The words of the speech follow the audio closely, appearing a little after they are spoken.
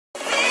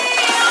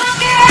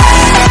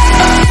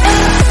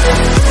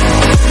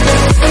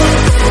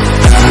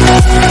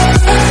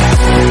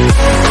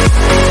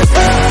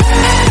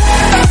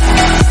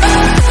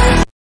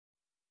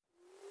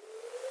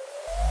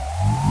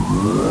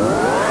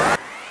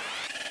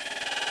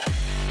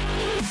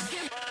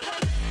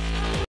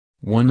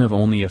One of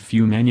only a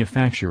few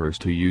manufacturers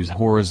to use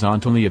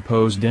horizontally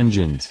opposed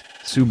engines,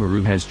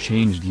 Subaru has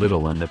changed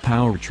little in the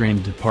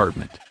powertrain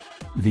department.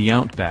 The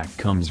Outback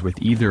comes with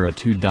either a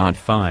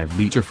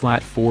 2.5-liter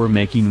flat-4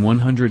 making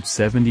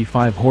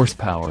 175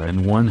 horsepower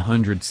and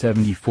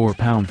 174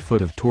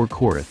 pound-foot of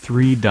torque, or a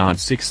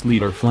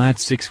 3.6-liter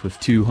flat-6 with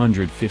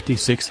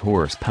 256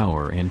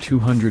 horsepower and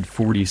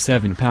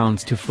 247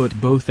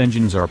 pounds-to-foot. Both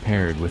engines are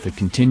paired with a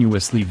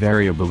continuously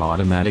variable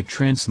automatic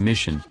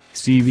transmission,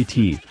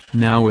 CVT,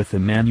 now with the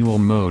manual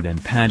mode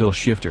and paddle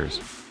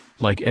shifters.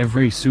 Like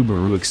every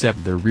Subaru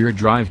except the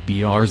rear-drive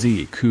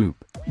BRZ coupe,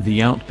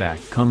 the Outback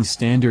comes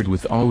standard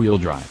with all-wheel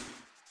drive.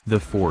 The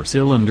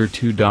 4-cylinder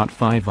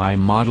 2.5i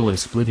model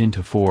is split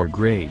into 4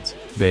 grades: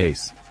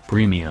 base,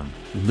 premium,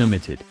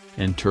 limited,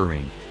 and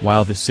touring,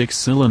 while the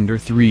 6-cylinder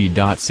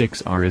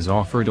 3.6R is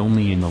offered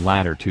only in the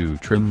latter 2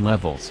 trim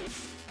levels.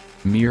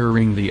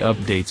 Mirroring the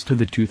updates to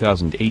the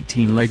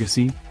 2018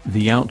 Legacy,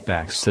 the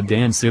Outback's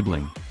sedan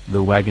sibling,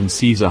 the wagon,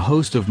 sees a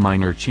host of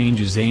minor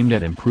changes aimed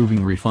at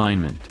improving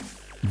refinement.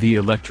 The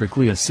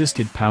electrically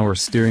assisted power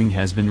steering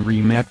has been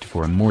remapped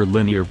for a more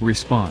linear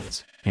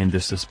response, and the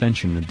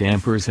suspension and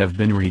dampers have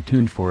been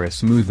retuned for a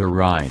smoother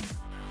ride.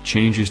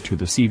 Changes to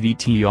the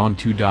CVT on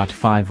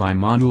 2.5i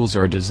models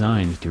are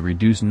designed to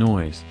reduce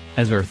noise,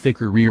 as are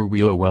thicker rear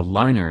wheel well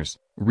liners,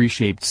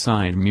 reshaped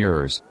side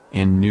mirrors,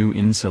 and new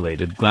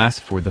insulated glass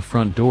for the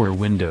front door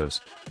windows.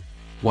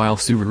 While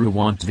Subaru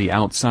wants the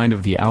outside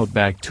of the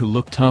Outback to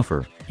look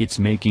tougher, it's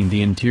making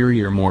the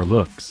interior more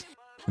looks.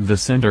 The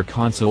center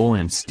console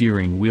and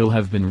steering wheel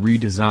have been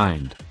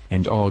redesigned,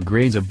 and all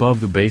grades above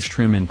the base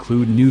trim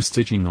include new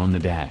stitching on the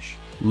dash.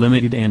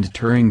 Limited and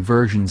touring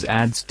versions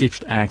add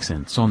stitched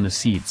accents on the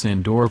seats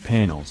and door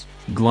panels,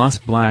 gloss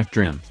black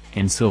trim,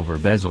 and silver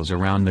bezels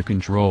around the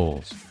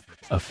controls.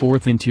 A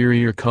fourth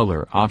interior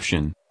color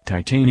option,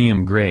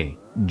 titanium gray,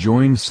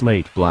 joins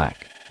slate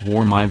black,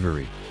 warm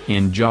ivory,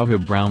 and Java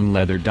brown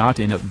leather. An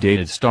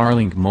updated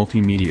Starlink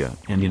multimedia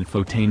and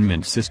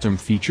infotainment system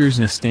features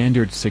a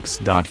standard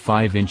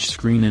 6.5-inch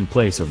screen in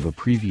place of the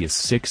previous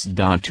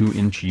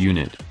 6.2-inch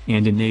unit,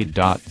 and an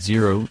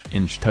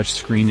 8.0-inch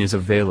touchscreen is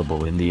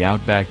available in the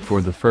Outback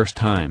for the first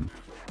time.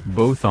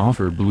 Both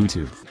offer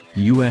Bluetooth,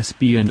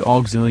 USB and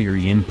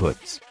auxiliary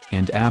inputs,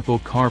 and Apple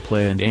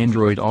CarPlay and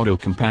Android Auto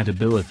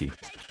compatibility.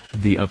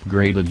 The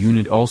upgraded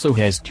unit also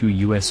has 2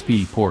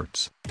 USB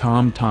ports,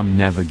 TomTom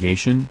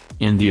navigation,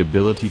 and the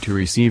ability to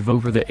receive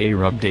over-the-air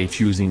updates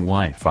using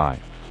Wi-Fi.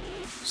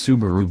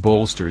 Subaru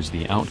bolsters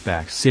the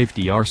Outback's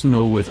safety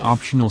arsenal with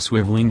optional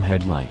swiveling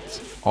headlights,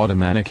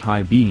 automatic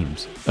high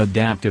beams,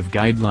 adaptive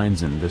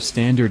guidelines and the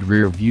standard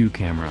rear view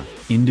camera,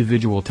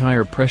 individual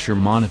tire pressure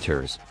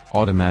monitors,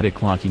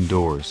 automatic locking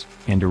doors,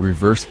 and a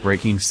reverse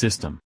braking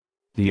system.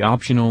 The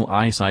optional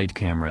eyesight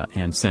camera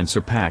and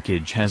sensor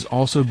package has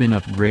also been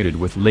upgraded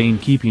with lane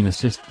keeping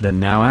assist that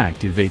now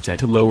activates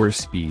at a lower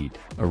speed,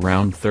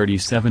 around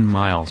 37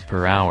 miles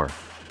per hour.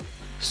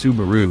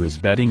 Subaru is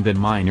betting that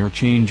minor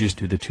changes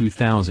to the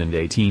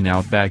 2018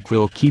 Outback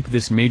will keep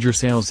this major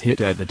sales hit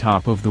at the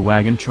top of the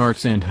wagon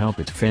charts and help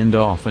it fend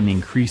off an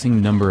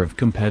increasing number of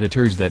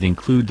competitors that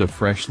include the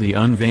freshly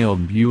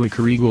unveiled Buick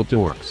Regal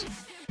Torx.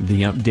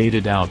 The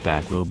updated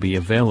Outback will be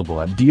available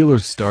at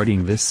dealers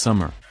starting this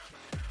summer.